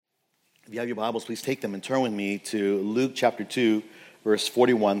If you have your Bibles, please take them and turn with me to Luke chapter 2, verse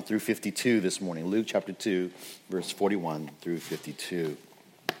 41 through 52 this morning. Luke chapter 2, verse 41 through 52.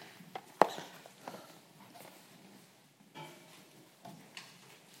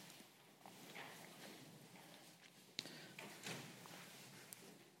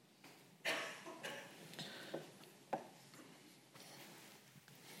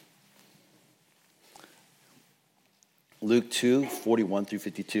 Luke 2, 41 through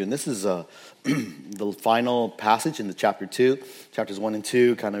 52. And this is the final passage in the chapter 2. Chapters 1 and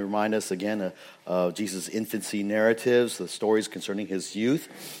 2 kind of remind us again of Jesus' infancy narratives, the stories concerning his youth.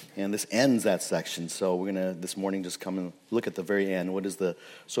 And this ends that section. So we're going to, this morning, just come and look at the very end. What is the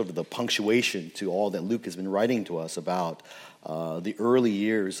sort of the punctuation to all that Luke has been writing to us about the early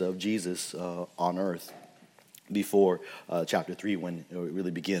years of Jesus on earth before chapter 3, when it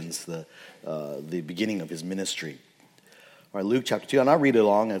really begins, the beginning of his ministry. All right, Luke chapter 2. I'll not read it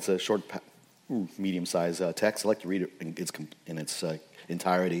along. It's a short, medium-sized text. I like to read it in its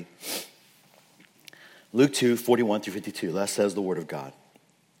entirety. Luke 2, 41 through 52. Thus says the word of God.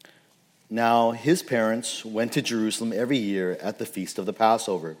 Now his parents went to Jerusalem every year at the feast of the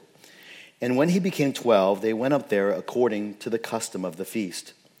Passover. And when he became 12, they went up there according to the custom of the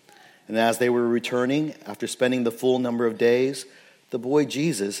feast. And as they were returning, after spending the full number of days, the boy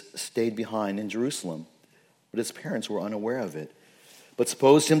Jesus stayed behind in Jerusalem. But his parents were unaware of it, but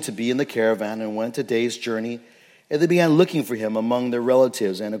supposed him to be in the caravan and went a day's journey, and they began looking for him among their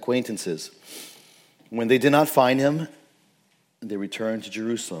relatives and acquaintances. When they did not find him, they returned to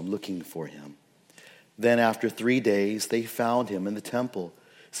Jerusalem looking for him. Then after 3 days, they found him in the temple,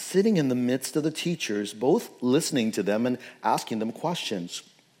 sitting in the midst of the teachers, both listening to them and asking them questions.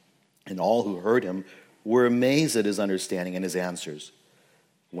 And all who heard him were amazed at his understanding and his answers.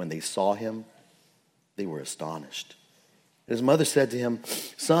 When they saw him, they were astonished. His mother said to him,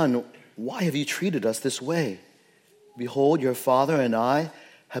 "Son, why have you treated us this way? Behold, your father and I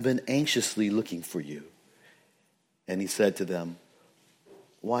have been anxiously looking for you." And he said to them,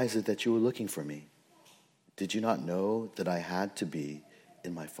 "Why is it that you were looking for me? Did you not know that I had to be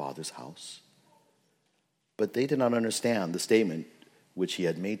in my father's house?" But they did not understand the statement which he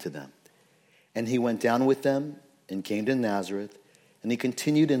had made to them. And he went down with them and came to Nazareth, and he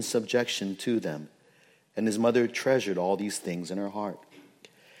continued in subjection to them. And his mother treasured all these things in her heart.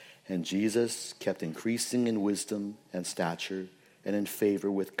 And Jesus kept increasing in wisdom and stature and in favor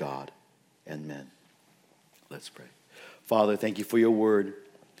with God and men. Let's pray. Father, thank you for your word.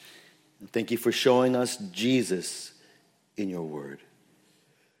 And thank you for showing us Jesus in your word.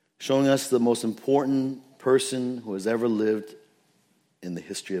 Showing us the most important person who has ever lived in the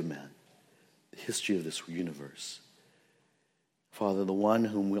history of man. The history of this universe. Father, the one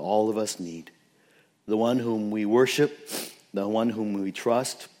whom all of us need. The one whom we worship, the one whom we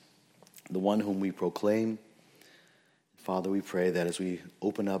trust, the one whom we proclaim. Father, we pray that as we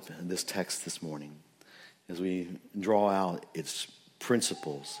open up this text this morning, as we draw out its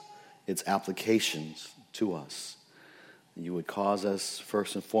principles, its applications to us, you would cause us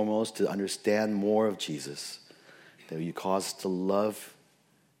first and foremost to understand more of Jesus, that you cause us to love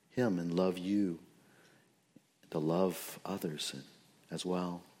him and love you, to love others as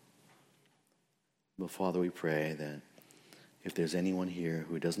well. But Father, we pray that if there's anyone here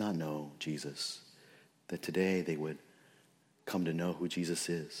who does not know Jesus, that today they would come to know who Jesus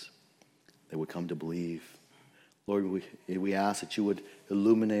is. They would come to believe. Lord, we ask that you would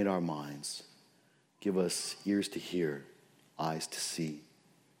illuminate our minds. Give us ears to hear, eyes to see,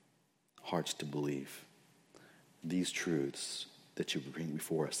 hearts to believe these truths that you bring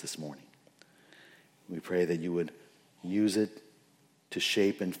before us this morning. We pray that you would use it to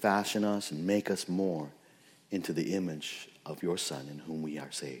shape and fashion us and make us more into the image of your Son in whom we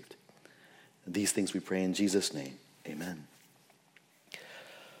are saved. These things we pray in Jesus' name. Amen.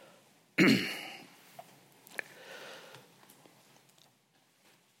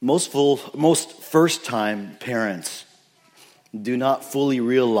 Most first-time parents do not fully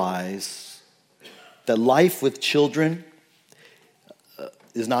realize that life with children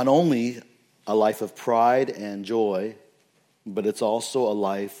is not only a life of pride and joy, but it's also a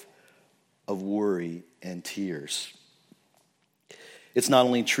life of worry and tears. It's not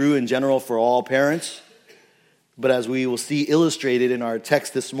only true in general for all parents, but as we will see illustrated in our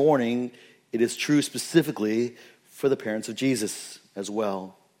text this morning, it is true specifically for the parents of Jesus as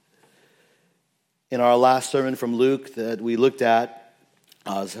well. In our last sermon from Luke that we looked at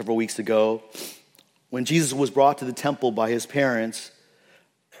several weeks ago, when Jesus was brought to the temple by his parents,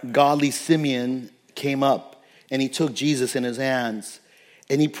 godly Simeon came up and he took Jesus in his hands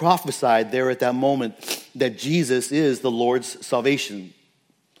and he prophesied there at that moment that Jesus is the Lord's salvation,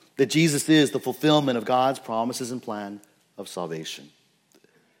 that Jesus is the fulfillment of God's promises and plan of salvation.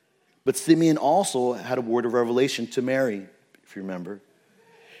 But Simeon also had a word of revelation to Mary, if you remember.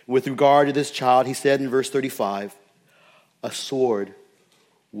 With regard to this child, he said in verse 35, a sword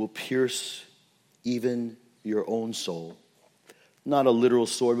will pierce even your own soul. Not a literal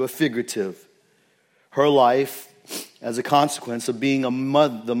sword, but figurative. Her life, as a consequence of being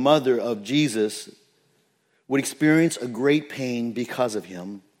the mother of Jesus, would experience a great pain because of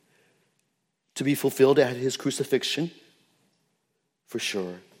him, to be fulfilled at his crucifixion, for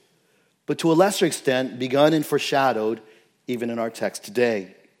sure. But to a lesser extent, begun and foreshadowed even in our text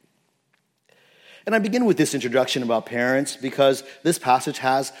today. And I begin with this introduction about parents because this passage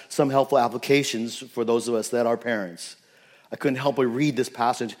has some helpful applications for those of us that are parents. I couldn't help but read this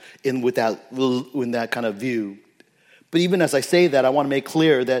passage in that kind of view. But even as I say that, I want to make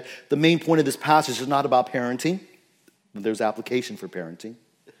clear that the main point of this passage is not about parenting. There's application for parenting.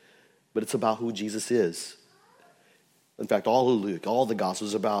 But it's about who Jesus is. In fact, all of Luke, all the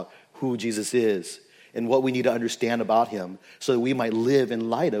Gospels, is about who Jesus is and what we need to understand about him so that we might live in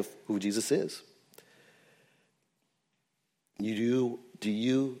light of who Jesus is. Do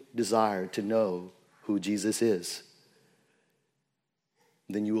you desire to know who Jesus is?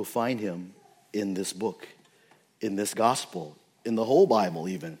 Then you will find him in this book, in this gospel, in the whole Bible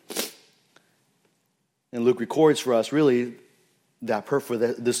even. And Luke records for us really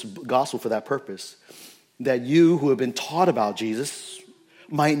this gospel for that purpose, that you who have been taught about Jesus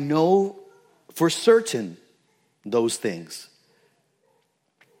might know for certain those things.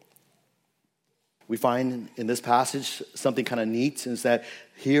 We find in this passage something kind of neat, is that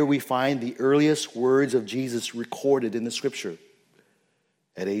here we find the earliest words of Jesus recorded in the scripture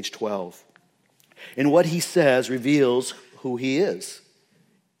at age 12. And what he says reveals who he is.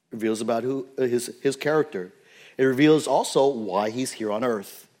 It reveals about his character. It reveals also why he's here on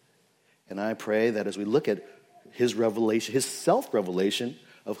earth. And I pray that as we look at his revelation, his self-revelation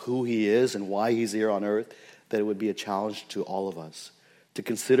of who he is and why he's here on earth, that it would be a challenge to all of us to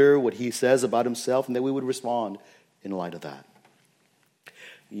consider what he says about himself and that we would respond in light of that.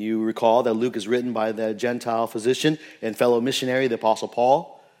 You recall that Luke is written by the Gentile physician and fellow missionary, the Apostle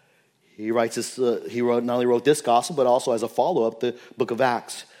Paul. He not only wrote this gospel, but also as a follow-up, the book of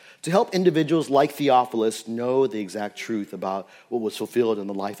Acts, to help individuals like Theophilus know the exact truth about what was fulfilled in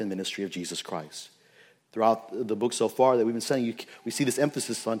the life and ministry of Jesus Christ. Throughout the book so far that we've been studying, we see this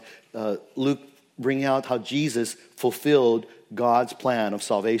emphasis on Luke bringing out how Jesus fulfilled God's plan of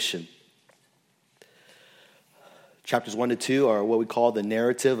salvation. Chapters 1 to 2 are what we call the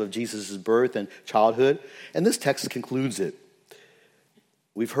narrative of Jesus' birth and childhood, and this text concludes it.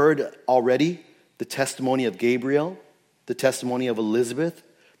 We've heard already the testimony of Gabriel, the testimony of Elizabeth,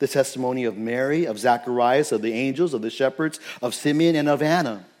 the testimony of Mary, of Zacharias, of the angels, of the shepherds, of Simeon, and of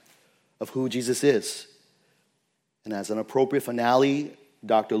Anna, of who Jesus is. And as an appropriate finale,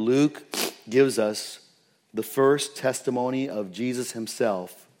 Dr. Luke gives us the first testimony of Jesus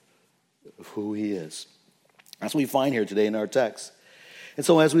himself, of who he is. That's what we find here today in our text. And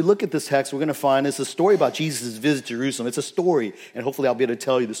so as we look at this text, we're going to find it's a story about Jesus' visit to Jerusalem. It's a story, and hopefully I'll be able to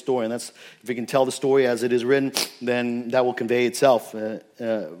tell you the story. And if we can tell the story as it is written, then that will convey itself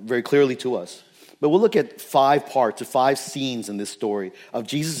very clearly to us. But we'll look at 5 parts, or 5 scenes in this story of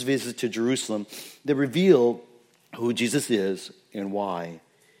Jesus' visit to Jerusalem that reveal who Jesus is and why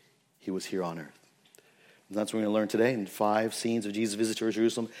he was here on earth. And that's what we're going to learn today in 5 scenes of Jesus' visit to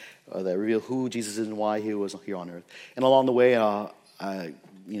Jerusalem that reveal who Jesus is and why he was here on earth. And along the way,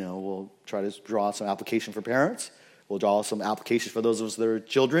 we'll try to draw some application for parents. We'll draw some application for those of us that are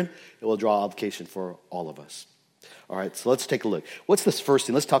children. And we'll draw application for all of us. All right, so let's take a look. What's this first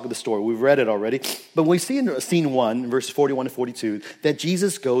scene? Let's talk about the story. We've read it already. But we see in scene 1, verses 41 to 42, that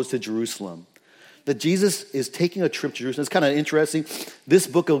Jesus goes to Jerusalem. That Jesus is taking a trip to Jerusalem. It's kind of interesting. This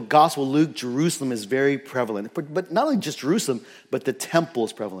book of Gospel Luke, Jerusalem is very prevalent. But not only just Jerusalem, but the temple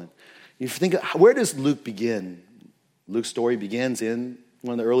is prevalent. If you think, where does Luke begin? Luke's story begins in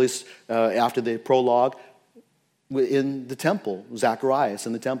one of the earliest, after the prologue, in the temple, Zacharias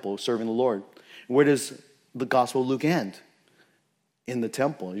in the temple serving the Lord. Where does the Gospel of Luke end? In the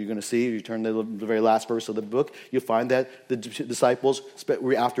temple. You're going to see, you turn to the very last verse of the book, you'll find that the disciples,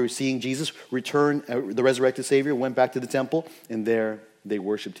 after seeing Jesus return, the resurrected Savior, went back to the temple, and there they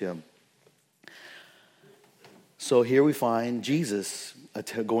worshiped him. So here we find Jesus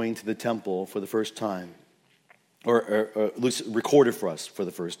going to the temple for the first time, or at least recorded for us for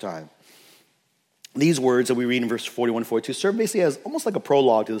the first time. These words that we read in verse 41 and 42 serve basically as almost like a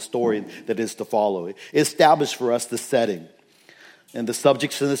prologue to the story that is to follow. It established for us the setting. And the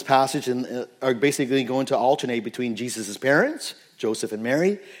subjects in this passage are basically going to alternate between Jesus' parents, Joseph and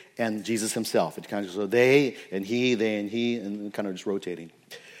Mary, and Jesus himself. It kind of so they and he, and kind of just rotating.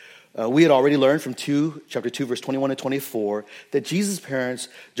 We had already learned from chapter 2, verse 21 and 24, that Jesus' parents,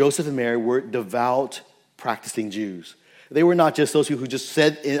 Joseph and Mary, were devout, practicing Jews. They were not just those who just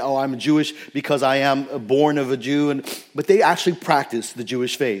said, oh, I'm Jewish because I am born of a Jew, but they actually practiced the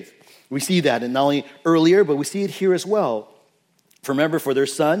Jewish faith. We see that, and not only earlier, but we see it here as well. Remember, for their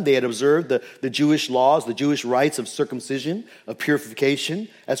son, they had observed the Jewish laws, the Jewish rites of circumcision, of purification,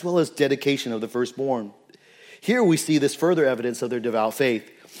 as well as dedication of the firstborn. Here we see this further evidence of their devout faith.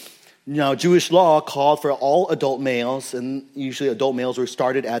 Now, Jewish law called for all adult males, and usually adult males were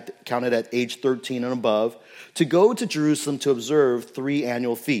counted at age 13 and above, to go to Jerusalem to observe 3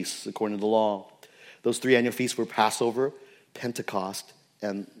 annual feasts, according to the law. Those 3 annual feasts were Passover, Pentecost,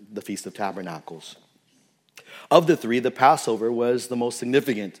 and the Feast of Tabernacles. Of the 3, the Passover was the most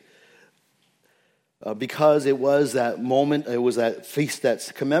significant because it was that moment, it was that feast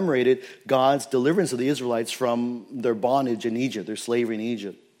that commemorated God's deliverance of the Israelites from their bondage in Egypt, their slavery in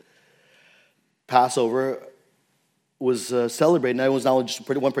Egypt. Passover was celebrated, and it was not just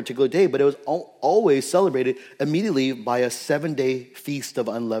one particular day, but it was always celebrated immediately by a 7-day feast of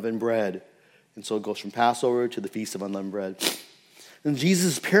unleavened bread. And so it goes from Passover to the Feast of Unleavened Bread. And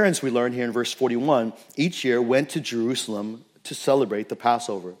Jesus' parents, we learn here in verse 41, each year went to Jerusalem to celebrate the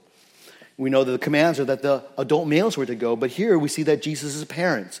Passover. We know that the commands are that the adult males were to go, but here we see that Jesus'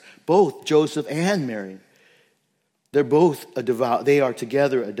 parents, both Joseph and Mary, they're both they are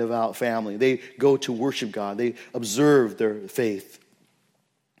together a devout family. They go to worship God. They observe their faith.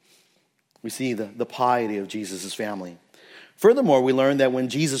 We see the piety of Jesus' family. Furthermore, we learn that when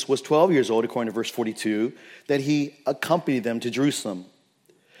Jesus was 12 years old, according to verse 42, that he accompanied them to Jerusalem.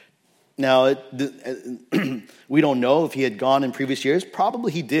 Now, we don't know if he had gone in previous years.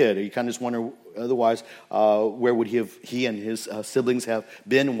 Probably he did. You kind of just wonder, otherwise, where would he and his siblings have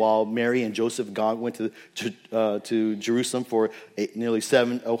been while Mary and Joseph went to Jerusalem for nearly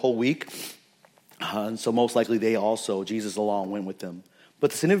a whole week? And so most likely they also, Jesus along, went with them. But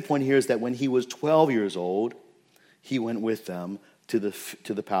the significant point here is that when he was 12 years old, he went with them to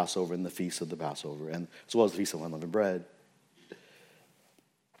the Passover and the Feast of the Passover, and as well as the Feast of Unleavened Bread.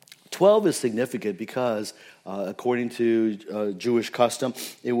 12 is significant because, according to Jewish custom,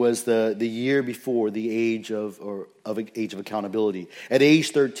 it was the year before the age of accountability. At age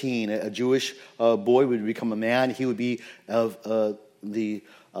 13, a Jewish boy would become a man. He would be of the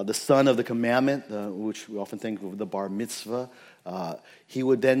son of the commandment, which we often think of the bar mitzvah. He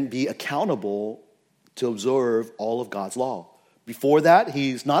would then be accountable to observe all of God's law. Before that,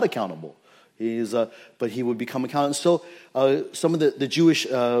 he's not accountable. But he would become accountable. So some of the Jewish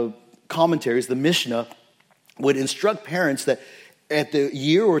commentaries, the Mishnah, would instruct parents that at the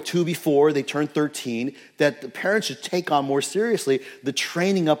year or two before they turn 13, that the parents should take on more seriously the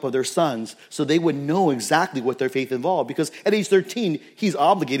training up of their sons so they would know exactly what their faith involved. Because at age 13, he's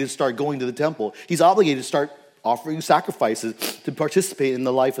obligated to start going to the temple. He's obligated to start offering sacrifices to participate in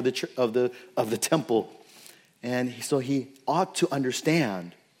the life of the temple. And so he ought to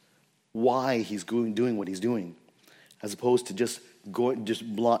understand why he's doing what he's doing, as opposed to just going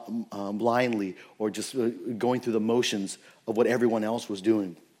blindly or just going through the motions of what everyone else was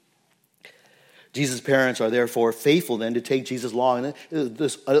doing. Jesus' parents are therefore faithful then to take Jesus along, and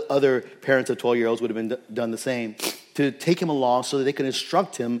this other parents of 12-year-olds would have been done the same, to take him along so that they can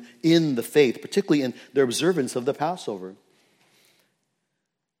instruct him in the faith, particularly in their observance of the Passover.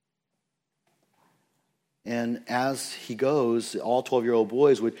 And as he goes, all 12-year-old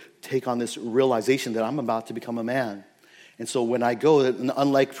boys would take on this realization that I'm about to become a man. And so when I go,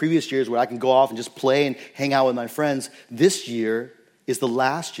 unlike previous years where I can go off and just play and hang out with my friends, this year is the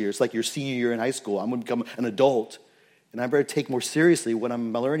last year. It's like your senior year in high school. I'm going to become an adult. And I better take more seriously what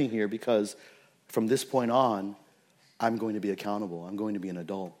I'm learning here, because from this point on, I'm going to be accountable. I'm going to be an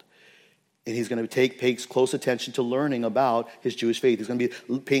adult. And he's going to pay close attention to learning about his Jewish faith. He's going to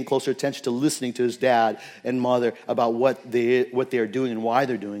be paying closer attention to listening to his dad and mother about what they are doing and why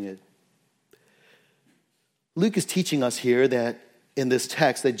they're doing it. Luke is teaching us here that in this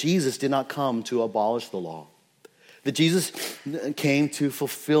text that Jesus did not come to abolish the law. That Jesus came to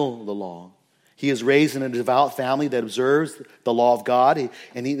fulfill the law. He is raised in a devout family that observes the law of God,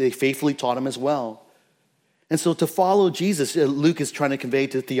 and they faithfully taught him as well. And so to follow Jesus, Luke is trying to convey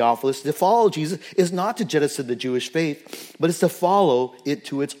to Theophilus, to follow Jesus is not to jettison the Jewish faith, but it's to follow it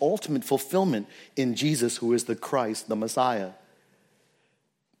to its ultimate fulfillment in Jesus, who is the Christ, the Messiah.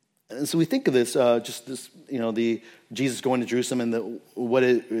 And so we think of this, the Jesus going to Jerusalem and what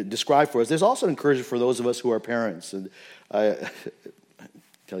it described for us. There's also an encouragement for those of us who are parents. And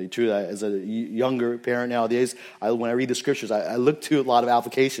Tell you the truth, as a younger parent nowadays, when I read the scriptures, I look to a lot of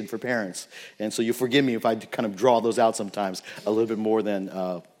application for parents. And so you forgive me if I kind of draw those out sometimes a little bit more than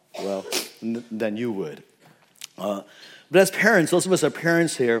you would. But as parents, those of us are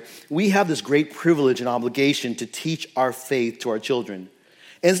parents here, we have this great privilege and obligation to teach our faith to our children.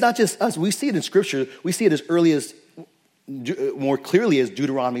 And it's not just us. We see it in Scripture. We see it as early as, more clearly as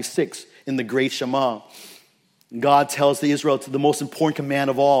Deuteronomy 6 in the Great Shema. God tells the Israel the most important command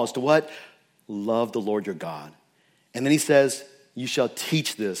of all is to what? Love the Lord your God. And then he says, you shall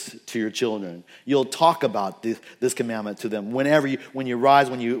teach this to your children. You'll talk about this commandment to them when you rise,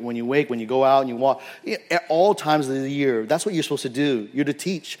 when you wake, when you go out and you walk, at all times of the year. That's what you're supposed to do. You're to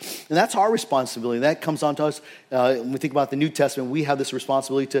teach. And that's our responsibility. That comes on to us. When we think about the New Testament, we have this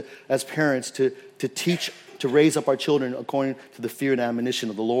responsibility as parents to teach, to raise up our children according to the fear and admonition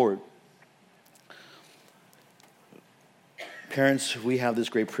of the Lord. Parents, we have this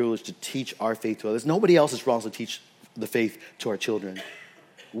great privilege to teach our faith to others. Nobody else is responsible to teach the faith to our children.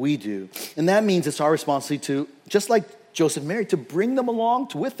 We do. And that means it's our responsibility to, just like Joseph and Mary, to bring them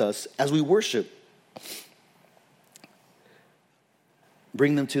along with us as we worship.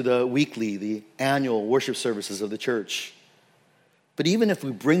 Bring them to the weekly, the annual worship services of the church. But even if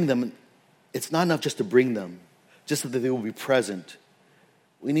we bring them, it's not enough just to bring them, just so that they will be present.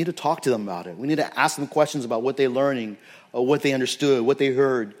 We need to talk to them about it. We need to ask them questions about what they're learning, or what they understood, what they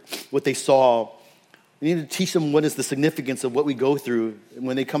heard, what they saw. We need to teach them what is the significance of what we go through. And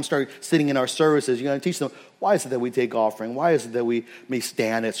when they start sitting in our services, you're going to teach them, why is it that we take offering? Why is it that we may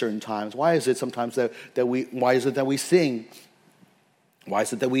stand at certain times? Why is it sometimes that we sing? Why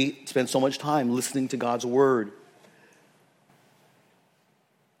is it that we spend so much time listening to God's word?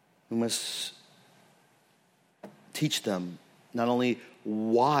 We must teach them not only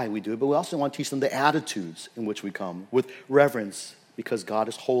why we do it, but we also want to teach them the attitudes in which we come with reverence because God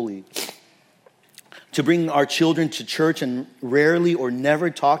is holy. To bring our children to church and rarely or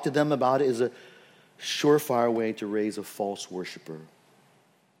never talk to them about it is a surefire way to raise a false worshiper.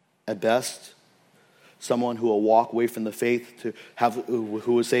 At best, someone who will walk away from the faith, who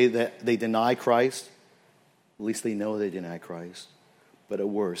will say that they deny Christ. At least they know they deny Christ. But at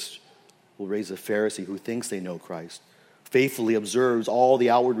worst, will raise a Pharisee who thinks they know Christ, faithfully observes all the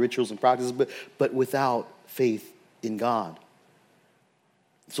outward rituals and practices, but without faith in God.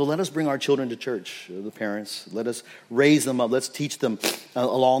 So let us bring our children to church, the parents. Let us raise them up. Let's teach them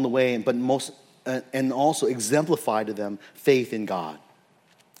along the way, and also exemplify to them faith in God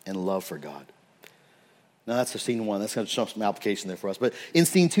and love for God. Now that's the scene one. That's going to show some application there for us. But in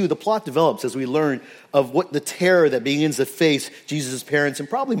scene two, the plot develops as we learn of what the terror that begins to face Jesus' parents, and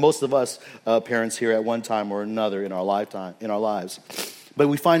probably most of us parents here at one time or another in our lives. But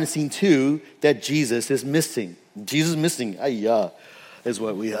we find in scene two that Jesus is missing. Jesus missing. Is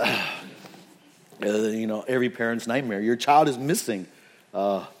what we, every parent's nightmare. Your child is missing.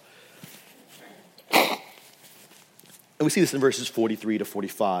 And we see this in verses 43 to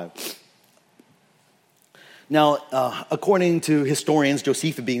 45. Now, according to historians,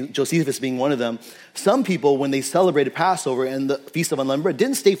 Josephus being one of them, some people, when they celebrated Passover and the Feast of Unleavened Bread,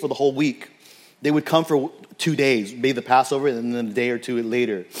 didn't stay for the whole week. They would come for 2 days, maybe the Passover, and then a day or two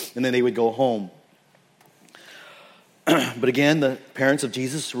later, and then they would go home. But again, the parents of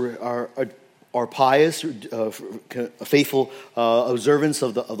Jesus are pious, faithful observance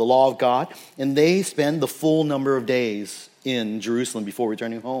of the law of God, and they spend the full number of days in Jerusalem before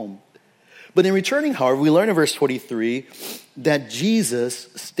returning home. But in returning, however, we learn in verse 23 that Jesus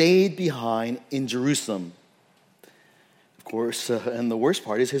stayed behind in Jerusalem. Of course, and the worst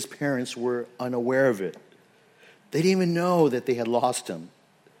part is his parents were unaware of it. They didn't even know that they had lost him.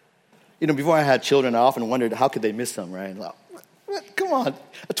 Before I had children, I often wondered, how could they miss him, right? Come on,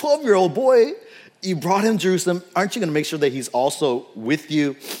 a 12-year-old boy, you brought him to Jerusalem. Aren't you going to make sure that he's also with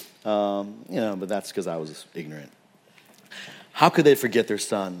you? But that's because I was ignorant. How could they forget their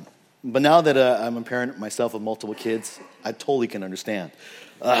son? But now that I'm a parent myself of multiple kids, I totally can understand.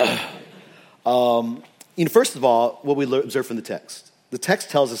 First of all, what we observe from the text. The text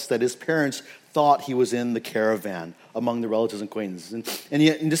tells us that his parents thought he was in the caravan among the relatives and acquaintances. And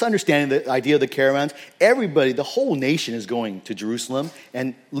yet, in just understanding the idea of the caravans, everybody, the whole nation is going to Jerusalem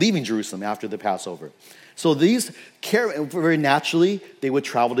and leaving Jerusalem after the Passover. So these caravans, very naturally, they would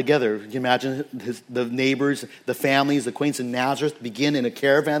travel together. You can imagine the neighbors, the families, the acquaintances in Nazareth begin in a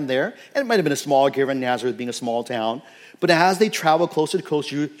caravan there. And it might have been a smaller caravan, Nazareth being a small town. But as they travel closer to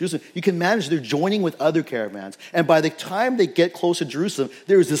Jerusalem, you can imagine they're joining with other caravans. And by the time they get closer to Jerusalem,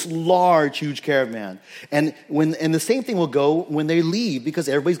 there is this large, huge caravan. And the same thing will go when they leave, because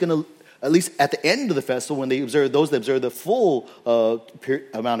everybody's going to at least at the end of the festival, when those that observe the full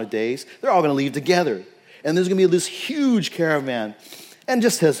amount of days, they're all going to leave together. And there's going to be this huge caravan. And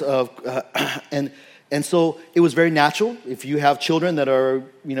just as, and so it was very natural. If you have children that are,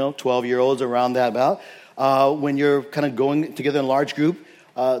 12-year-olds around that about, when you're kind of going together in a large group,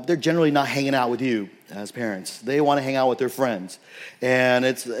 they're generally not hanging out with you as parents. They want to hang out with their friends. And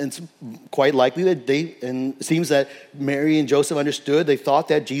it's quite likely that and it seems that Mary and Joseph understood. They thought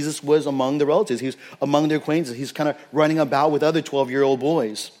that Jesus was among the relatives. He was among their acquaintances. He's kind of running about with other 12-year-old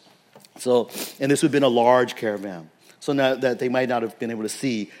boys. So, and this would have been a large caravan. So now that they might not have been able to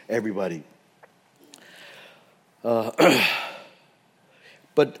see everybody. But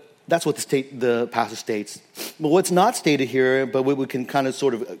that's what the passage states. But what's not stated here, but what we can kind of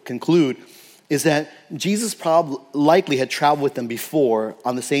sort of conclude, is that Jesus likely had traveled with them before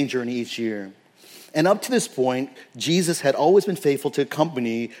on the same journey each year. And up to this point, Jesus had always been faithful to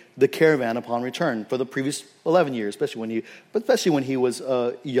accompany the caravan upon return for the previous 11 years, especially when he was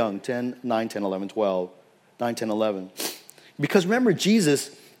young, 9, 10, 11, 12, 9, 10, 11. Because remember,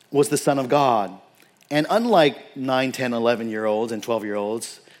 Jesus was the Son of God. And unlike 9, 10, 11-year-olds and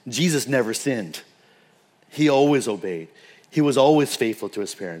 12-year-olds, Jesus never sinned. He always obeyed. He was always faithful to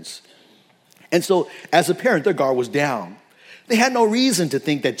his parents. And so, as a parent, their guard was down. They had no reason to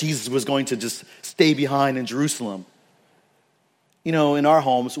think that Jesus was going to just stay behind in Jerusalem. In our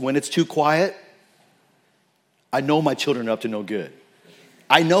homes, when it's too quiet, I know my children are up to no good.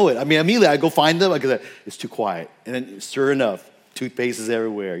 I know it. I mean, immediately I go find them because it's too quiet. And then, sure enough, toothpaste is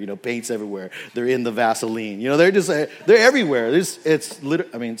everywhere. Paint's everywhere. They're in the Vaseline. They're everywhere.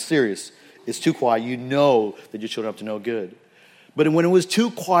 It's serious. It's too quiet. You know that your children are up to no good. But when it was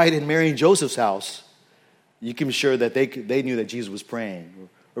too quiet in Mary and Joseph's house, you can be sure that they knew that Jesus was praying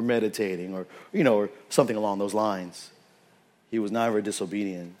or meditating or something along those lines. He was never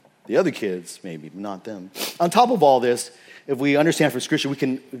disobedient. The other kids, maybe, but not them. On top of all this, if we understand from Scripture, we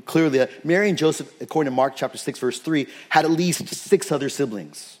can clearly that Mary and Joseph, according to Mark chapter 6, verse 3, had at least 6 other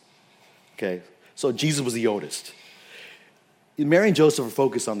siblings. Okay, so Jesus was the oldest. Mary and Joseph are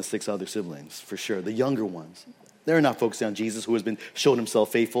focused on the 6 other siblings, for sure, the younger ones. They're not focusing on Jesus, who has been shown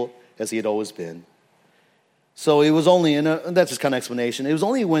himself faithful as he had always been. So it was only, and that's just kind of explanation, it was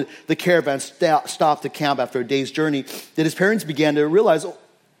only when the caravan stopped to camp after a day's journey that his parents began to realize,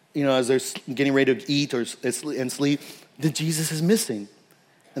 as they're getting ready to eat and sleep, that Jesus is missing.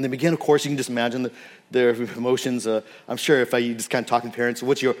 And they begin, of course, you can just imagine their emotions. I'm sure if you just kind of talk to parents,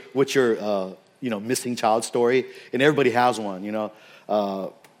 what's your missing child story? And everybody has one, and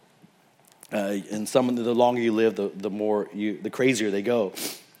the longer you live, the crazier they go.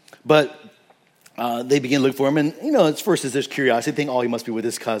 But they begin to look for him, and at first there's curiosity. They think, he must be with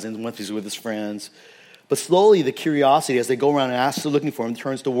his cousins, must be with his friends. But slowly, the curiosity, as they go around and ask, looking for him,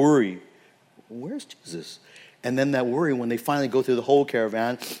 turns to worry. Where's Jesus? And then that worry, when they finally go through the whole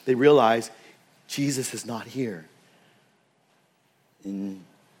caravan, they realize Jesus is not here. And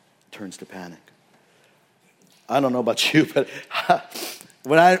turns to panic. I don't know about you, but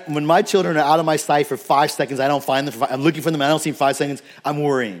when my children are out of my sight for 5 seconds, I don't find them. I'm looking for them, I don't see them 5 seconds, I'm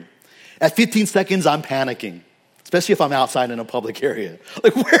worrying. At 15 seconds, I'm panicking, especially if I'm outside in a public area.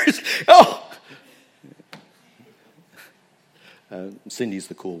 Like, Cindy's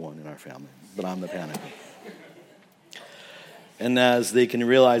the cool one in our family, but I'm the panicker. And as they can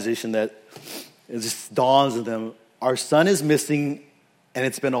realization that it just dawns on them, our son is missing, and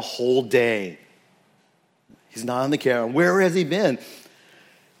it's been a whole day. He's not on the caravan. Where has he been?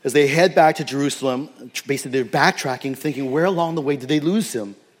 As they head back to Jerusalem, basically they're backtracking, thinking, where along the way did they lose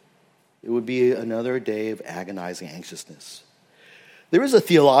him? It would be another day of agonizing anxiousness. There is a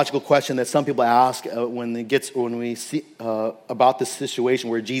theological question that some people ask when we see about this situation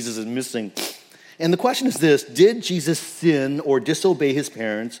where Jesus is missing. And the question is this: did Jesus sin or disobey his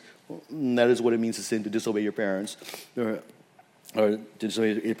parents? And that is what it means to sin, to disobey your parents, or to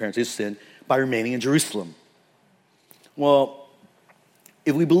disobey your parents is sin, by remaining in Jerusalem. Well,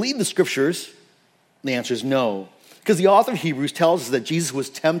 if we believe the Scriptures, the answer is no. Because the author of Hebrews tells us that Jesus was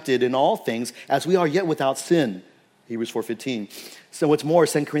tempted in all things as we are, yet without sin. Hebrews 4:15. So what's more,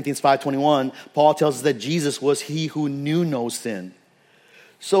 2 Corinthians 5:21, Paul tells us that Jesus was he who knew no sin.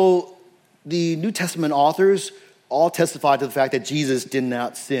 So the New Testament authors all testify to the fact that Jesus did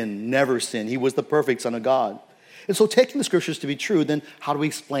not sin, never sin. He was the perfect Son of God. And so taking the Scriptures to be true, then how do we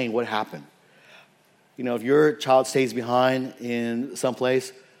explain what happened? If your child stays behind in some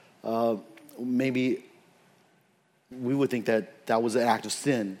place, maybe we would think that was an act of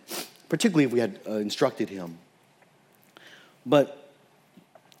sin, particularly if we had instructed him. But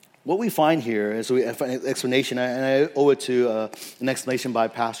What we find here is an explanation, and I owe it to an explanation by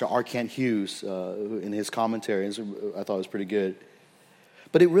Pastor R. Kent Hughes in his commentary. I thought it was pretty good.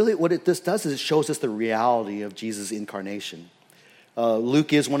 But this does is it shows us the reality of Jesus' incarnation.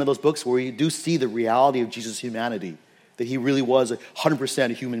 Luke is one of those books where you do see the reality of Jesus' humanity, that he really was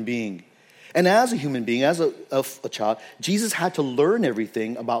 100% a human being. And as a human being, as a child, Jesus had to learn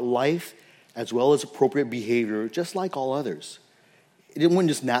everything about life as well as appropriate behavior, just like all others. It wouldn't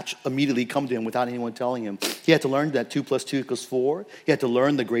just immediately come to him without anyone telling him. He had to learn that 2 + 2 = 4. He had to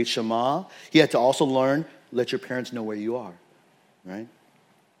learn the great Shema. He had to also learn, let your parents know where you are, right?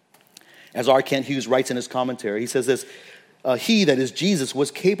 As R. Kent Hughes writes in his commentary, he says this, he, that is Jesus, was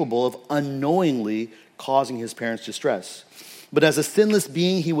capable of unknowingly causing his parents distress. But as a sinless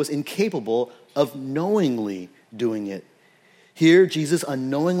being, he was incapable of knowingly doing it. Here, Jesus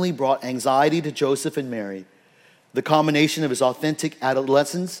unknowingly brought anxiety to Joseph and Mary. The combination of his authentic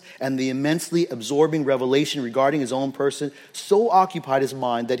adolescence and the immensely absorbing revelation regarding his own person so occupied his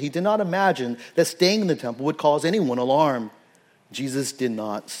mind that he did not imagine that staying in the temple would cause anyone alarm. Jesus did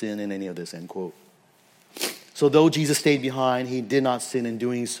not sin in any of this, end quote. So though Jesus stayed behind, he did not sin in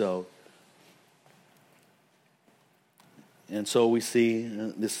doing so. And so we see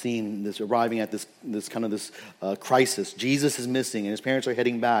this scene, this arriving at this crisis. Jesus is missing, and his parents are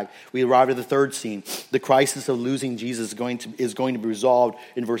heading back. We arrive at the third scene. The crisis of losing Jesus is going to be resolved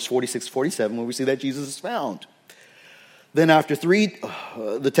in verse 46, 47, where we see that Jesus is found. Then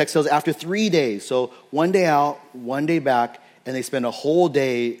the text says after 3 days, so 1 day out, 1 day back, and they spend a whole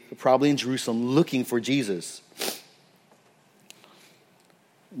day probably in Jerusalem looking for Jesus.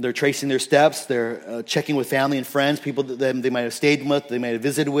 They're tracing their steps. They're checking with family and friends, people that they might have stayed with, they might have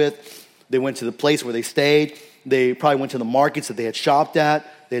visited with. They went to the place where they stayed. They probably went to the markets that they had shopped at,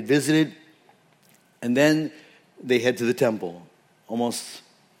 they had visited. And then they head to the temple, almost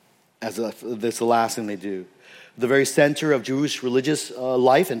as if that's the last thing they do. The very center of Jewish religious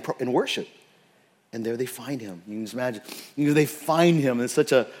life and worship. And there they find him. You can just imagine. They find him. It's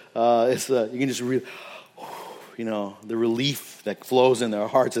such a, you can just read, the relief that flows in their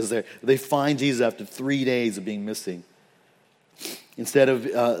hearts as they find Jesus after 3 days of being missing. Instead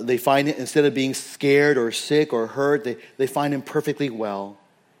of being scared or sick or hurt, they find him perfectly well.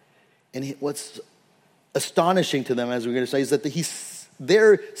 And what's astonishing to them, as we're going to say, is that he's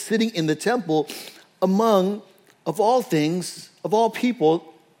there sitting in the temple among, of all things, of all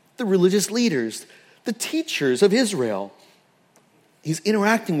people, the religious leaders, the teachers of Israel. He's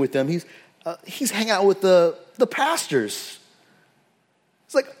interacting with them. He's hanging out with the pastors.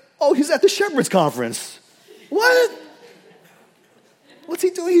 It's like, oh, he's at the Shepherd's Conference. What? What's he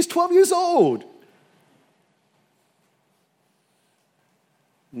doing? He's 12 years old.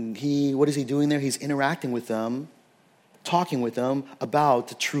 What is he doing there? He's interacting with them, talking with them about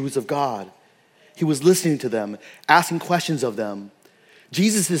the truths of God. He was listening to them, asking questions of them.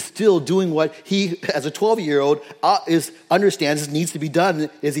 Jesus is still doing what he, as a 12-year-old, understands needs to be done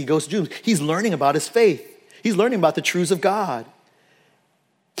as he goes to Jerusalem. He's learning about his faith. He's learning about the truths of God.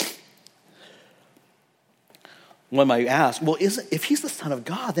 One might ask, well, if he's the Son of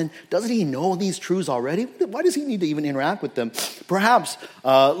God, then doesn't he know these truths already? Why does he need to even interact with them? Perhaps,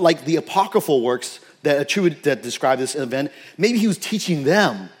 like the apocryphal works that describe this event, maybe he was teaching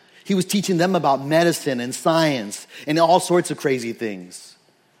them. He was teaching them about medicine and science and all sorts of crazy things.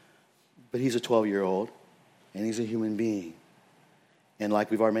 But he's a 12-year-old, and he's a human being. And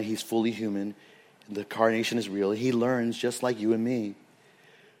like we've already mentioned, he's fully human. The incarnation is real. He learns just like you and me.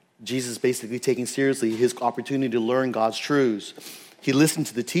 Jesus is basically taking seriously his opportunity to learn God's truths. He listened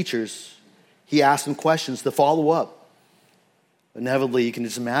to the teachers. He asked them questions to follow up. Inevitably, you can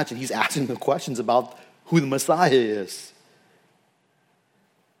just imagine he's asking them questions about who the Messiah is.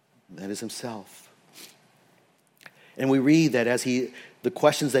 That is himself. And we read that the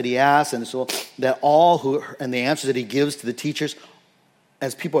questions that he asks, and so that and the answers that he gives to the teachers,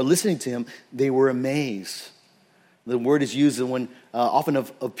 as people are listening to him, they were amazed. The word is used when often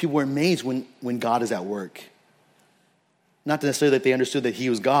of people were amazed when God is at work. Not necessarily that they understood that he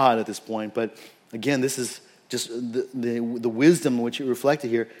was God at this point, but again, this is just the wisdom which he reflected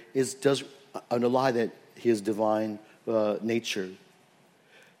here does underlie that his divine nature.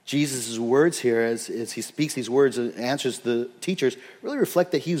 Jesus' words here, as he speaks these words and answers the teachers, really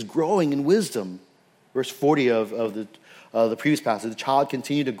reflect that he's growing in wisdom. Verse 40 of the previous passage, the child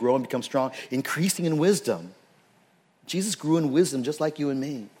continued to grow and become strong, increasing in wisdom. Jesus grew in wisdom just like you and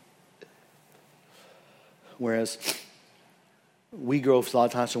me. Whereas we grow a lot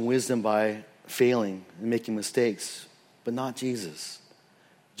of times from wisdom by failing and making mistakes, but not Jesus.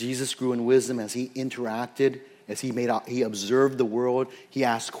 Jesus grew in wisdom as he interacted as he observed the world, he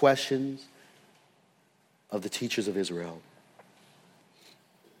asked questions of the teachers of Israel.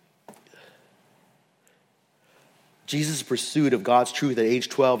 Jesus' pursuit of God's truth at age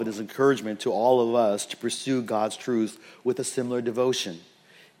 12 and his encouragement to all of us to pursue God's truth with a similar devotion.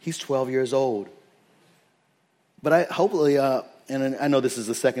 He's 12 years old. But hopefully, and I know this is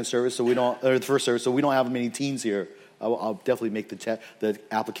the second service, or the first service, so we don't have many teens here. I'll definitely make the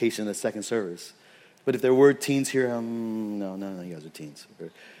application in the second service. But if there were teens here, no, none of you guys are teens.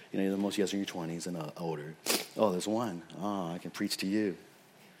 Most of you guys are in your 20s and older. Oh, there's one. Oh, I can preach to you.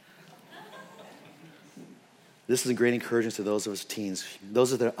 This is a great encouragement to those of us teens,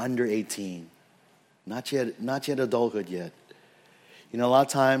 those that are under 18, not yet adulthood yet. A lot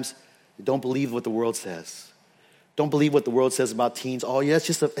of times, don't believe what the world says. Don't believe what the world says about teens. Oh, yeah,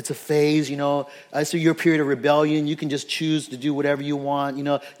 it's a phase, So your period of rebellion, you can just choose to do whatever you want. You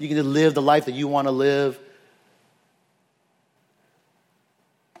can just live the life that you want to live.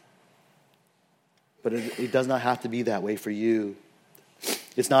 But it does not have to be that way for you.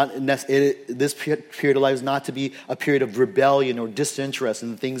 It's not this period of life is not to be a period of rebellion or disinterest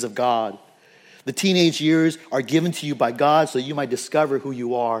in the things of God. The teenage years are given to you by God so you might discover who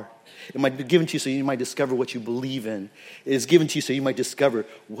you are. It might be given to you so you might discover what you believe in. It is given to you so you might discover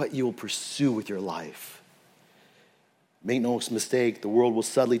what you will pursue with your life. Make no mistake, the world will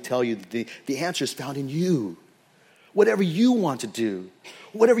subtly tell you that the answer is found in you. Whatever you want to do,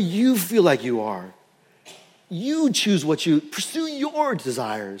 whatever you feel like you are. You choose pursue your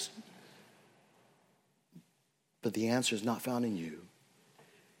desires. But the answer is not found in you.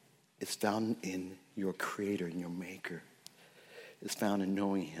 It's found in your Creator and your Maker. It's found in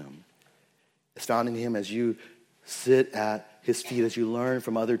knowing Him. It's found in Him as you sit at His feet, as you learn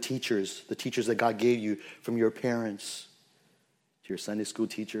from other teachers, the teachers that God gave you, from your parents, to your Sunday school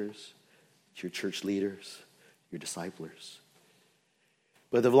teachers, to your church leaders, your disciplers.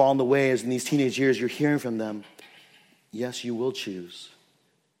 But along the way, as in these teenage years, you're hearing from them, yes, you will choose.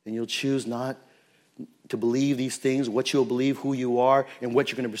 And you'll choose not to believe these things, what you'll believe, who you are, and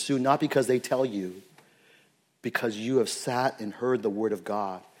what you're going to pursue, not because they tell you, because you have sat and heard the word of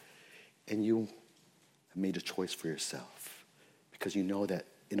God, and you have made a choice for yourself. Because you know that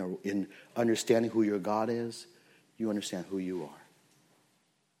in understanding who your God is, you understand who you are.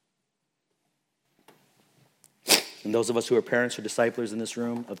 And those of us who are parents or disciplers in this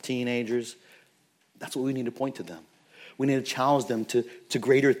room of teenagers, that's what we need to point to them. We need to challenge them to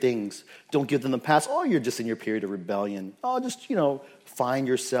greater things. Don't give them the pass. Oh, you're just in your period of rebellion. Oh, just, find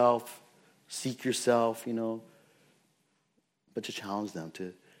yourself, seek yourself, But to challenge them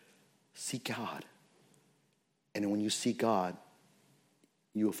to seek God. And when you seek God,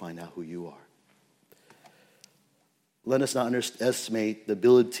 you will find out who you are. Let us not underestimate the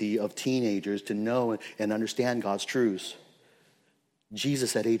ability of teenagers to know and understand God's truths.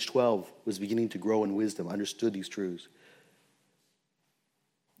 Jesus at age 12 was beginning to grow in wisdom, understood these truths.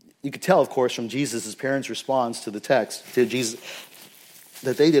 You could tell, of course, from Jesus' parents' response to the text, to Jesus,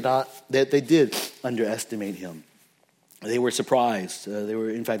 that they did underestimate him. They were surprised.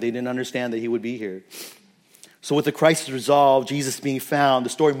 In fact, they didn't understand that he would be here. So with the crisis resolved, Jesus being found,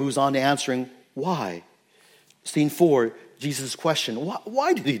 the story moves on to answering why. Scene 4, Jesus' question,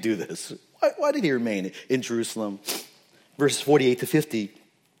 why did he do this? Why did he remain in Jerusalem? Verses 48 to 50.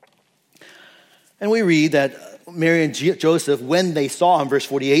 And we read that Mary and Joseph, when they saw him, verse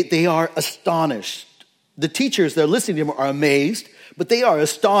 48, they are astonished. The teachers that are listening to him are amazed, but they are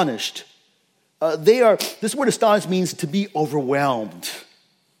astonished. This word astonished means to be overwhelmed.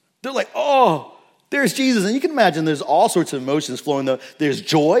 They're like, oh, there's Jesus. And you can imagine there's all sorts of emotions flowing. There's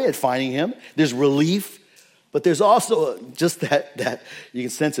joy at finding him. There's relief. But there's also just that you can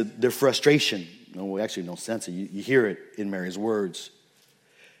sense it, their frustration. No, we actually don't sense it. You hear it in Mary's words.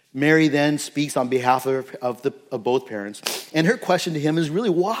 Mary then speaks on behalf of both parents. And her question to him is really,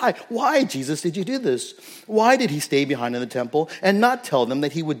 why? Why, Jesus, did you do this? Why did he stay behind in the temple and not tell them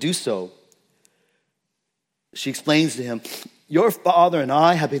that he would do so? She explains to him, your father and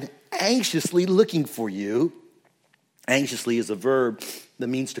I have been anxiously looking for you. Anxiously is a verb that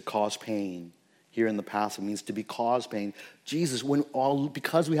means to cause pain. Here in the past, it means to be caused pain. Jesus,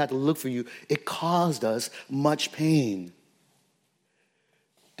 because we had to look for you, it caused us much pain.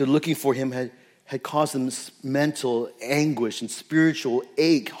 The looking for him had caused them mental anguish and spiritual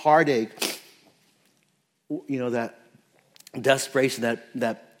ache, heartache. That desperation,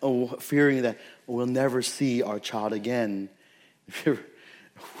 that fearing that we'll never see our child again. And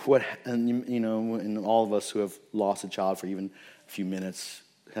all of us who have lost a child for even a few minutes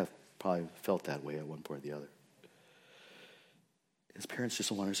have probably felt that way at one point or the other. His parents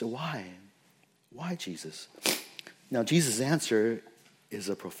just want to say, why? Why Jesus? Now, Jesus' answer is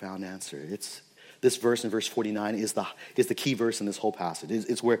a profound answer. This verse in verse 49 is the key verse in this whole passage.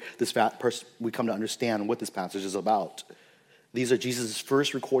 It's where we come to understand what this passage is about. These are Jesus'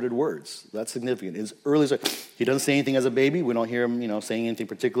 first recorded words. That's significant. As early as he doesn't say anything as a baby. We don't hear him, saying anything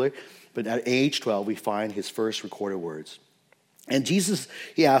particular. But at age 12, we find his first recorded words. And Jesus,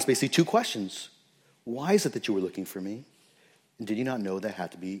 he asked basically two questions. Why is it that you were looking for me? And did you not know that I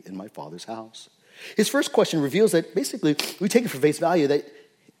had to be in my Father's house? His first question reveals that basically we take it for face value that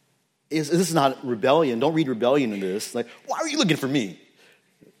this is not rebellion. Don't read rebellion into this. Like, why are you looking for me?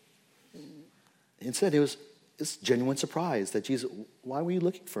 Instead, it's genuine surprise that Jesus, why were you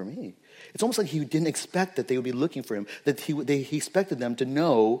looking for me? It's almost like he didn't expect that they would be looking for him, that he expected them to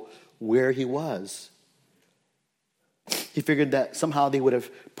know where he was. He figured that somehow they would have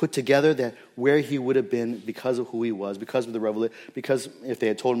put together that where he would have been because of who he was, because of the revelation, because if they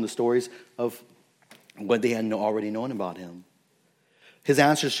had told him the stories of what they had already known about him. His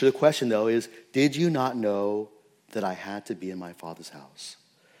answer to the question, though, is, did you not know that I had to be in my Father's house?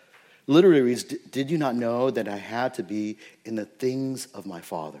 Literally reads, did you not know that I had to be in the things of my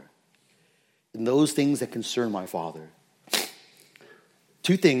Father? In those things that concern my Father.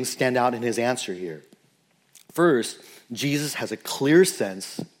 Two things stand out in his answer here. First, Jesus has a clear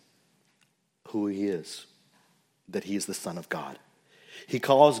sense who he is, that he is the Son of God. He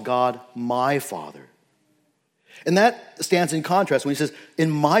calls God my Father. And that stands in contrast when he says, in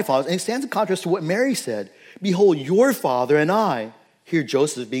my Father, and it stands in contrast to what Mary said, behold, your Father and I. Here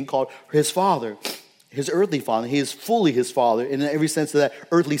Joseph is being called his father, his earthly father. He is fully his father in every sense of that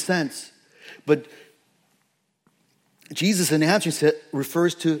earthly sense. But Jesus in answering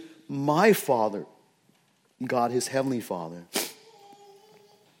refers to my Father, God, his heavenly Father.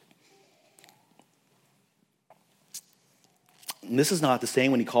 And this is not the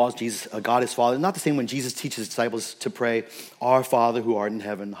same when he calls Jesus God his Father. Not the same when Jesus teaches his disciples to pray, our Father who art in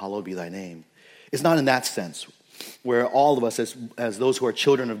heaven, hallowed be thy name. It's not in that sense, where all of us as those who are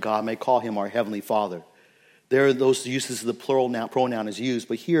children of God may call him our heavenly Father. There are those uses of the plural pronoun is used,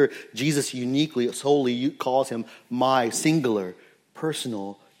 but here Jesus uniquely, solely calls him my singular,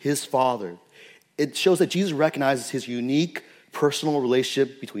 personal, his Father. It shows that Jesus recognizes his unique personal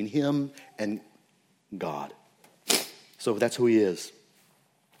relationship between him and God. So that's who he is.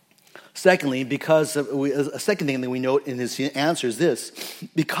 Secondly, a second thing that we note in his answer is this.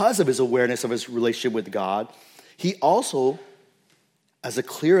 Because of his awareness of his relationship with God, he also has a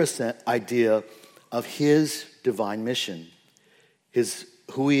clear idea of his divine mission,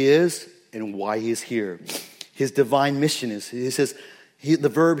 who he is and why he is here. His divine mission is, the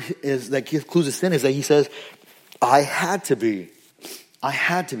verb is that includes a sentence that he says, I had to be. I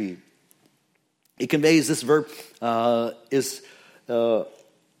had to be. It conveys this verb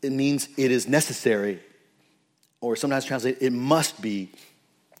it means it is necessary, or sometimes translated, it must be.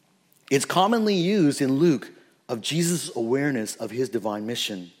 It's commonly used in Luke of Jesus' awareness of his divine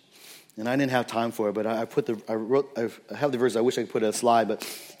mission. And I didn't have time for it, but I have the verse. I wish I could put it on a slide, but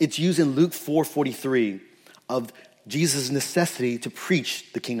it's used in Luke 4:43 of Jesus' necessity to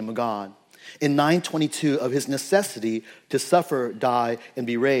preach the kingdom of God. In 9:22 of his necessity to suffer, die, and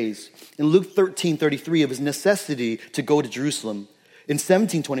be raised. In Luke 13:33 of his necessity to go to Jerusalem. In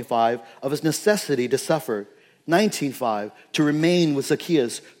 17:25 of his necessity to suffer. 19:5 to remain with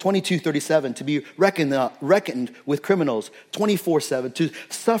Zacchaeus. 22:37 to be reckoned with criminals. 24:7 to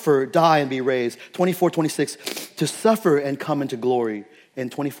suffer, die, and be raised. 24:26 to suffer and come into glory.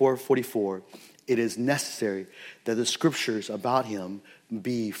 And 24:44 it is necessary that the scriptures about him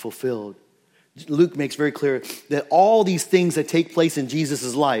be fulfilled. Luke makes very clear that all these things that take place in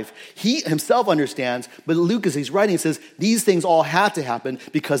Jesus' life, he himself understands, but Luke, as he's writing, says these things all had to happen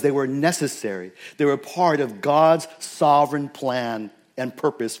because they were necessary. They were part of God's sovereign plan and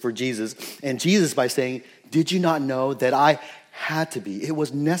purpose for Jesus. And Jesus, by saying, did you not know that I had to be? It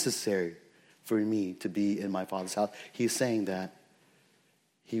was necessary for me to be in my Father's house. He's saying that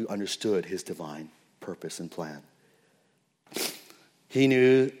he understood his divine purpose and plan. He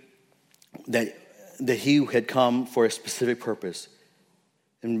knew that he had come for a specific purpose.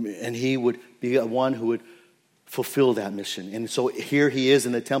 And he would be one who would fulfill that mission. And so here he is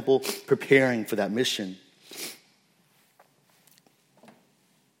in the temple preparing for that mission.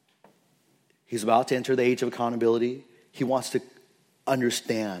 He's about to enter the age of accountability. He wants to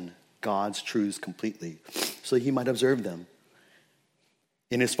understand God's truths completely so he might observe them.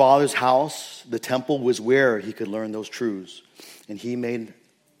 In his Father's house, the temple was where he could learn those truths. And he made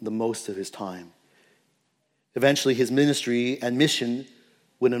the most of his time. Eventually, his ministry and mission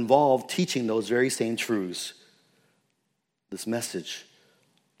would involve teaching those very same truths. This message.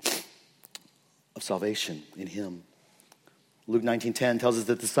 of salvation in him. Luke 19:10 tells us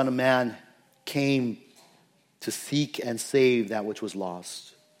that the Son of Man came to seek and save that which was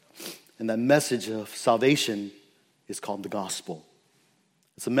lost. And that message of salvation is called the gospel.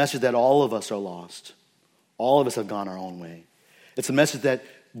 It's a message that all of us are lost. All of us have gone our own way. It's a message that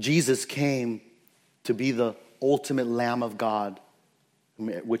Jesus came to be the ultimate Lamb of God,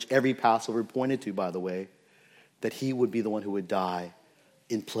 which every Passover pointed to, by the way, that he would be the one who would die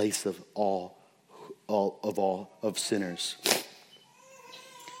in place of all of sinners.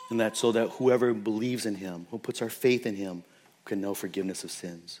 And that so that whoever believes in him, who puts our faith in him, can know forgiveness of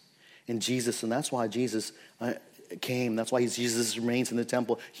sins. And that's why Jesus came. That's why Jesus remains in the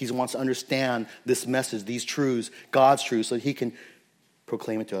temple. He wants to understand this message, these truths, God's truths, so that he can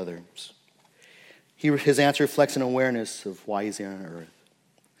proclaim it to others. His answer reflects an awareness of why he's here on earth.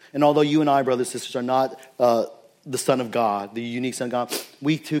 And although you and I, brothers and sisters, are not the Son of God, the unique Son of God,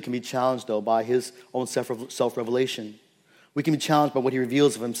 we too can be challenged, though, by his own self-revelation. We can be challenged by what he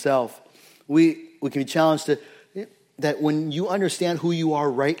reveals of himself. We can be challenged that when you understand who you are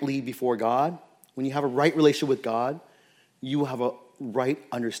rightly before God, when you have a right relationship with God, you have a right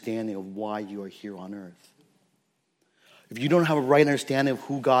understanding of why you are here on earth. If you don't have a right understanding of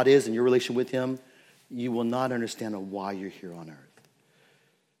who God is and your relationship with him, you will not understand of why you're here on earth.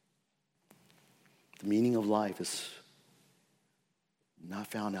 The meaning of life is not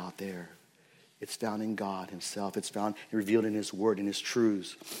found out there. It's found in God himself. It's found and revealed in his word and his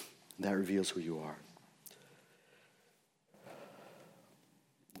truths. And that reveals who you are.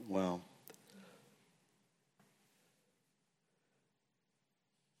 Well,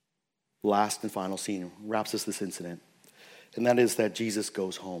 last and final scene wraps us this incident. And that is that Jesus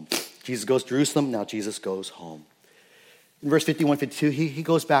goes home. Jesus goes to Jerusalem, now Jesus goes home. In verse 51, 52, he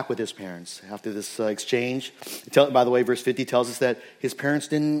goes back with his parents after this exchange. By the way, verse 50 tells us that his parents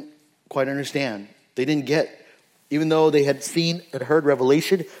didn't quite understand. They didn't get, even though they had seen and heard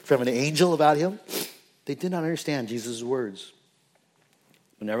revelation from an angel about him, they did not understand Jesus' words.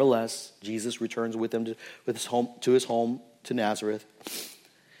 But nevertheless, Jesus returns with them to his home to Nazareth.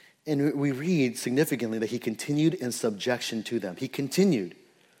 And we read significantly that he continued in subjection to them. He continued.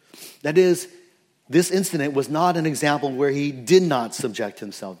 That is, this incident was not an example where he did not subject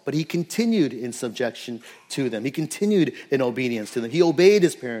himself, but he continued in subjection to them. He continued in obedience to them. He obeyed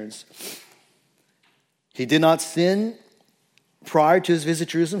his parents. He did not sin prior to his visit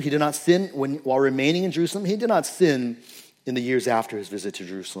to Jerusalem. He did not sin while remaining in Jerusalem. He did not sin in the years after his visit to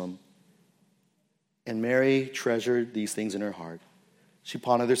Jerusalem. And Mary treasured these things in her heart. She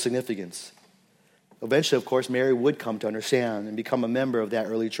pondered their significance. Eventually, of course, Mary would come to understand and become a member of that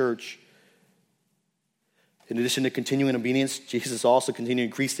early church. In addition to continuing obedience, Jesus also continued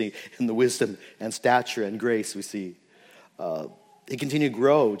increasing in the wisdom and stature and grace we see. He continued to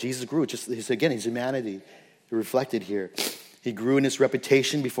grow. Jesus grew. His humanity reflected here. He grew in his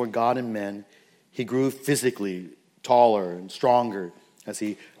reputation before God and men. He grew physically taller and stronger as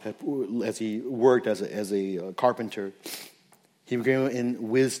he worked as a carpenter. He grew in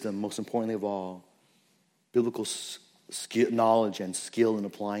wisdom, most importantly of all, biblical knowledge and skill in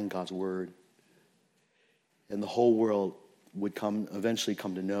applying God's word. And the whole world would eventually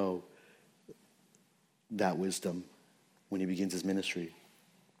come to know that wisdom when he begins his ministry,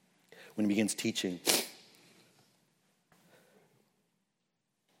 when he begins teaching.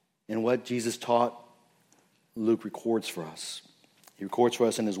 And what Jesus taught, Luke records for us. He records for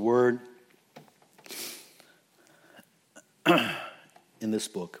us in his word in this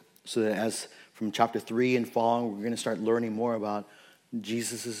book. So that as from chapter 3 and following, we're going to start learning more about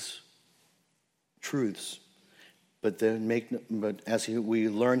Jesus' truths. But as we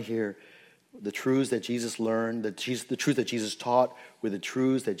learn here, the truths that Jesus learned, the truth that Jesus taught were the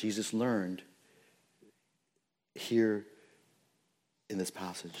truths that Jesus learned here in this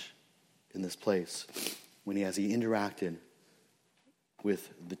passage, in this place, as he interacted with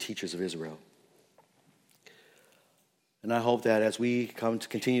the teachers of Israel. And I hope that as we come to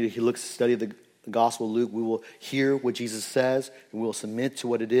continue to study the Gospel of Luke, we will hear what Jesus says, and we will submit to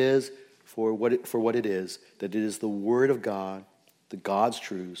what it is for what it is, that it is the Word of God, the God's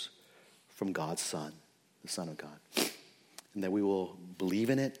truths from God's Son, the Son of God. And that we will believe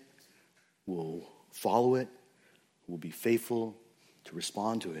in it, we'll follow it, we'll be faithful to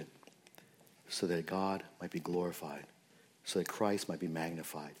respond to it, so that God might be glorified, so that Christ might be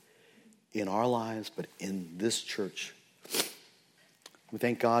magnified in our lives, but in this church. We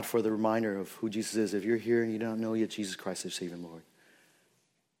thank God for the reminder of who Jesus is. If you're here and you don't know yet Jesus Christ as Savior and Lord,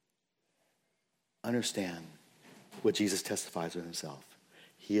 understand what Jesus testifies of himself.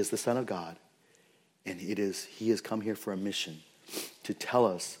 He is the Son of God, and he has come here for a mission to tell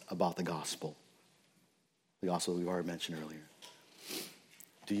us about the gospel, the gospel we already mentioned earlier.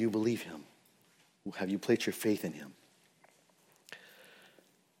 Do you believe him? Have you placed your faith in him?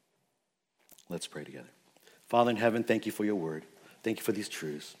 Let's pray together. Father in heaven, thank you for your word. Thank you for these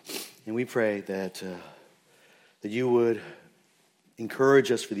truths. And we pray that you would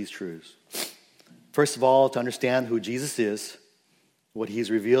encourage us for these truths. First of all, to understand who Jesus is, what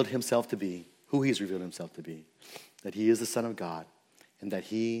he's revealed himself to be, who he's revealed himself to be, that he is the Son of God, and that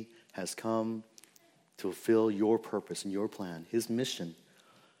he has come to fulfill your purpose and your plan, his mission,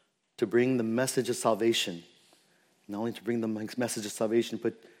 to bring the message of salvation. Not only to bring the message of salvation,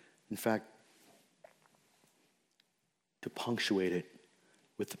 but in fact, to punctuate it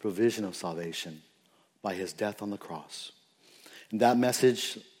with the provision of salvation by his death on the cross. And that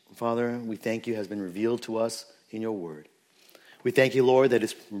message, Father, we thank you, has been revealed to us in your word. We thank you, Lord, that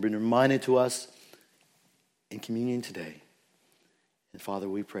it's been reminded to us in communion today. And Father,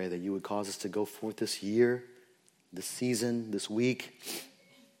 we pray that you would cause us to go forth this year, this season, this week,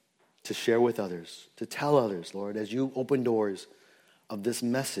 to share with others, to tell others, Lord, as you open doors of this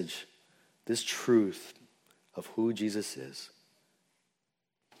message, this truth of who Jesus is.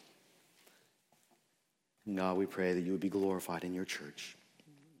 And God, we pray that you would be glorified in your church.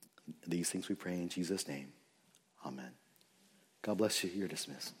 These things we pray in Jesus' name. Amen. God bless you. You're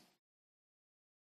dismissed.